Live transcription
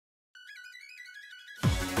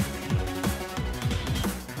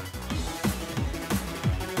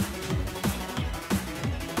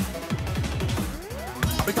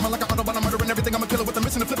be coming like an Autobot, I'm murdering everything. I'm a killer with a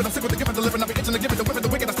mission to flip it. I'm sick with the gift and delivering. I'll be itching to give it, the whip and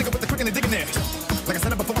the wicked. I stick it with the quick and the digging there. Like I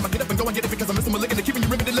said it before, I'ma get up and go and get it because I'm missing malignant. Keeping you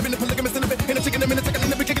riveted, living the polygamous in a bit. In a chicken, in a chicken, in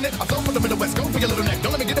the be kicking it. I flow from the middle west, go for your little neck.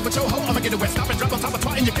 Don't let me get it with your hoe, I'ma get it wet. Stop and drop on top of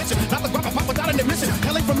twat in your kitchen. Not the guap, I pop without an admission.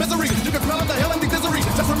 Hell ain't from misery. You can smell out the hell and the misery.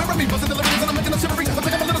 Just remember me, busting deliveries and I'm making a shivery. I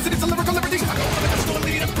think I'm a little city to lyrical liberty. I go for the store,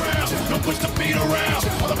 lead and ground. Don't push the beat around.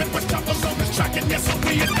 All the Midwest choppers on this track and yes, I'll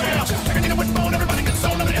be it down. Like a nigga with bone, everybody gets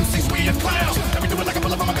on. The MCs, we and clowns. Let me do it like a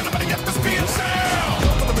bullet, I'm gonna get the speed of sound.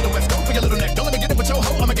 Go for the middle west, go for your little neck. Don't let me get it with your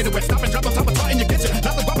hoe, I'ma get it wet. Stop and drop on top of twat in your kitchen.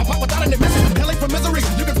 Not the guap, I pop without an admission. Hell ain't from misery.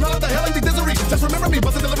 You can smell out the hell and the misery. Just remember me,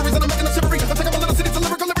 busting deliveries and I'm making a shivery. I think I'm a little city to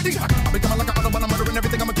lyrical liberty. I'll be coming like an Autobot, I'm murdering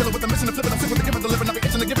everything. I'm a killer with a mission to flip it. I'm sick with the gift and delivering. I'll be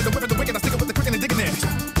itching to give it, the whip and the wicked. I stick it with the quick and the digging there.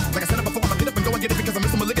 Like I said it before, I'ma get up and go and get it because I'm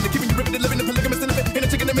missing malignant. Keeping you riveted, living the polygamous in a bit. In a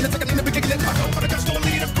chicken, in a second, in the big kicking it. I go for the gusto and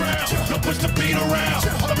lead the ground. Don't push the beat around.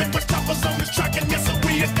 All the Midwest choppers on this track and yes, I'll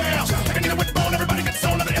be it down. Like a nigga with bone, everybody gets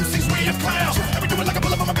on. The MCs, we and clowns. Let me do it like a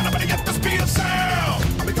bullet, I'm gonna get the speed of sound.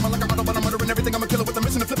 I'll be coming like a Autobot, I'm murdering everything. I'm a killer with a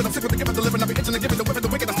mission to flip it. I'm sick with the gift and delivering. I'll be itching to give it, the whip and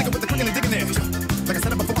the wicked. I stick it with the quick and the digging there. Like I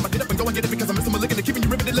said it before, I'ma get up and go and get it because I'm missing malignant. Keeping you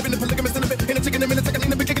riveted, living the polygamous in a bit. In a chicken, in a second, in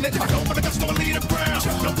the big kicking it. I go for the gusto and lead the ground.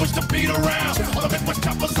 Don't push the beat around. All the Midwest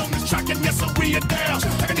choppers on this track and yes, I'll be it down.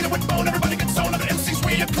 Like a nigga with bone, everybody gets on. The MCs,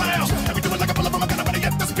 we and clowns. Let me do it like a bullet, I'm gonna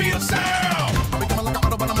get the speed of sound. I'll be coming like an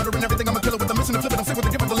Autobot, I'm murdering everything. I'm a killer with a mission to flip it. I'm sick with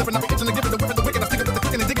the gift and delivering. I'll be itching to give it, the whip and the wicked. I stick it with the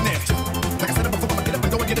quick and the digging there. Like I said it before, I'ma get up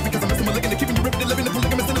and go and get it because I'm missing malignant. Keeping you riveted, living the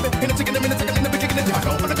polygamous in a bit. In a chicken, in a second, in the big kicking it. I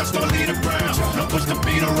go for the gusto and lead the ground. Don't push the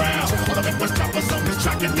beat around. All the Midwest choppers on this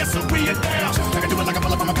track and yes, I'll be it down. Like I do it like a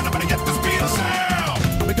bullet, I'm gonna get the speed of sound.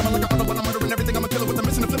 I'll be coming like an Autobot, I'm murdering everything. I'm a killer with a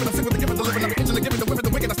mission to flip it. I'm sick with the gift and delivering. I'll be itching to give it, the whip and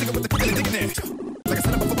the wicked. I stick it with the quick and the digging there. Like I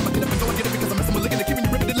said it before, I'ma get up and go and get it because I'm missing malignant. Keeping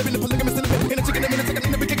you riveted, living the polygamous in a bit. In a chicken, in a second,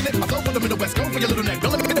 in the big kicking it. I flow from the middle west, go for your little neck.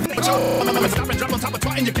 Don't let me get it with your hoe. I'ma stop and drop on top of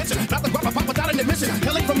twat in your kitchen. Not the guap, I pop without an admission.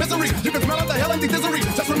 Hell ain't from misery. You can smell out the hell and the misery.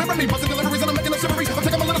 Just remember me, busting deliveries and I'm making a shivery. I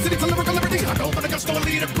think I'm a little city to lyrical liberty. I go for the gusto and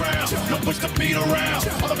lead the ground. Don't push the beat around.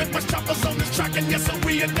 All the Midwest choppers on this track and yes, I'll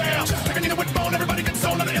be it down. Like a nigga with bone, everybody gets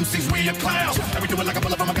on. The MCs, we and clowns. Let me do it like a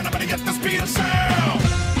bullet, I'm gonna get the speed of sound.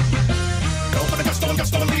 Go for the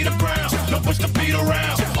gusto and lead the ground. Don't push the beat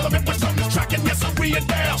around. All the Midwest on this track and yes, I'll be it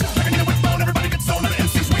down. Like a nigga with bone, everybody gets on. The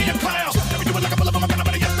MCs, we and clowns. Let me do it like a bullet, I'm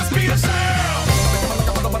gonna get the speed of sound.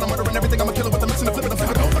 I'm murdering everything. I'm a killer with a mission to flip it.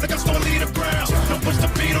 I go for the gusto and lead the ground. Don't push the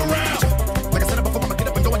beat around. Like I said it before, I'ma get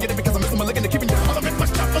up and go and get it because I'm missing malignant. Keeping you all the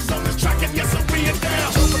Midwest choppers on this track and yes, I'll be it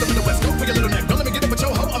down. Go for the middle west, go for your little neck. Don't let me get it with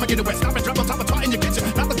your hoe, I'ma get it wet. Stop and drop on top of twat in your kitchen.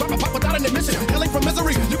 Not the guap, I pop without an admission. Hell ain't from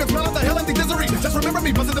misery. You can smell out the hell and the misery. Just remember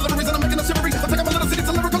me, busting deliveries and I'm making a shivery. I think I'm a little city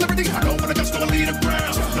to lyrical liberty. I go for the gusto and lead the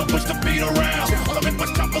ground. Don't push the beat around. All the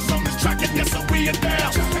Midwest choppers on this track and yes, I'll be it down.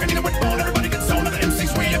 Like a nigga with bone, everybody gets on. The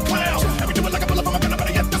MCs, we and clowns. Let me do it like a bullet, I'm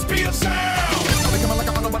gonna get the speed of sound. I'll be coming like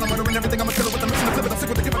an Autobot, I'm murdering everything. I'm a killer with a mission to flip it. I'm sick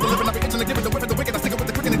with the gift and delivering. I'll be itching to give it, the whip and the wicked. I stick it with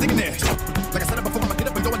the quick and the digging there. Like I said it before, I'ma get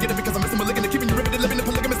up and go and get it because I'm missing malignant. Keeping you riveted, living the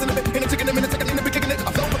polygamous in a bit. In a chicken, in a second, in the big kicking it.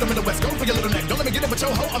 I flow for the middle west, go for your little neck. Don't let me get it with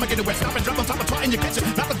your hoe, I'ma get it wet. Stop and drop on top of twat in your kitchen.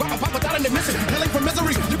 Not the guap, I pop without an admission. Hell ain't from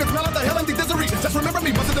misery. You can smell out the hell and the misery. Just remember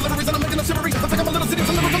me, busting deliveries and I'm making a shivery. I think I'm a little city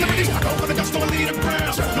to lyrical liberty. I go for the gusto and lead the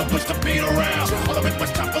ground. Don't push the beat around. All the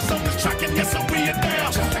Midwest choppers on this track and yes, I'll be it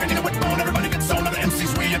down. Like a nigga with bone, everybody gets on. The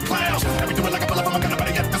MCs, we and clowns. Let me do it like a bullet, I'm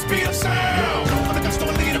gonna get the speed of sound. Go for the gusto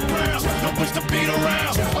and lead the ground. Don't push the beat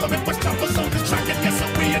around. All the Midwest choppers on this track and yes,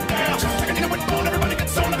 I'll be it down. Like a nigga with bone, everybody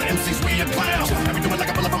gets on. The MCs, we and clowns. Let me do it like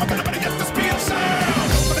a bullet, I'm gonna get the speed of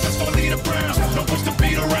sound. Go for the gusto and lead the ground. Don't push the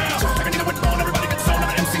beat around. Like a nigga with bone, everybody gets on. The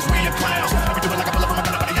MCs, we and clowns. Let me do it like a bullet, I'm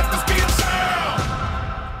gonna get the speed of sound.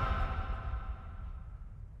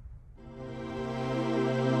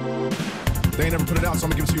 They ain't never put it out, so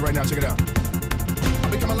I'm gonna give it to you right now. Check it out.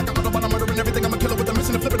 I'll be coming like an Autobot, I'm murdering everything. I'm a killer with a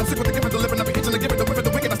mission to flip it. I'm sick with the gift and delivering. I'll be itching to give it, the whip and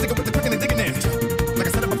the wicked. I stick it with the quick and the digging there. Like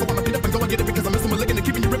I said it before, I'ma get up and go and get it because I'm missing malignant.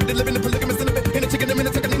 Keeping you riveted, living the polygamous in a bit. In a chicken, in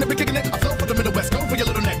a second, in the big kicking it. I flow for the middle west, go for your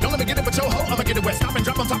little neck. Don't let me get it with your hoe, I'ma get it wet. Stop and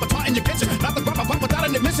drop on top of twat in your kitchen. Not the guap, I pop without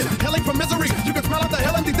an admission. Hell ain't from misery. You can smell out the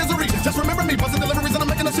hell and the misery. Just remember me, busting deliveries and I'm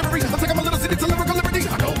making a shivery. I think I'm a little city to lyrical liberty.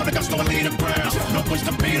 I go for the gusto and lead the ground. Don't push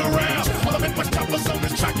the beat around. All the Midwest choppers on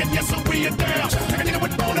this track and yes, I'll be it down. Like a nigga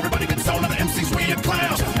with bone, everybody gets on. The MCs, we and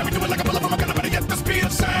clowns. Let me do it like a bullet, I'm gonna get the speed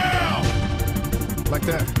of sound. Like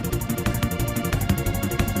that.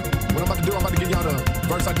 What I'm about to do, I'm about to give y'all the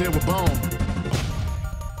verse I did with Bone.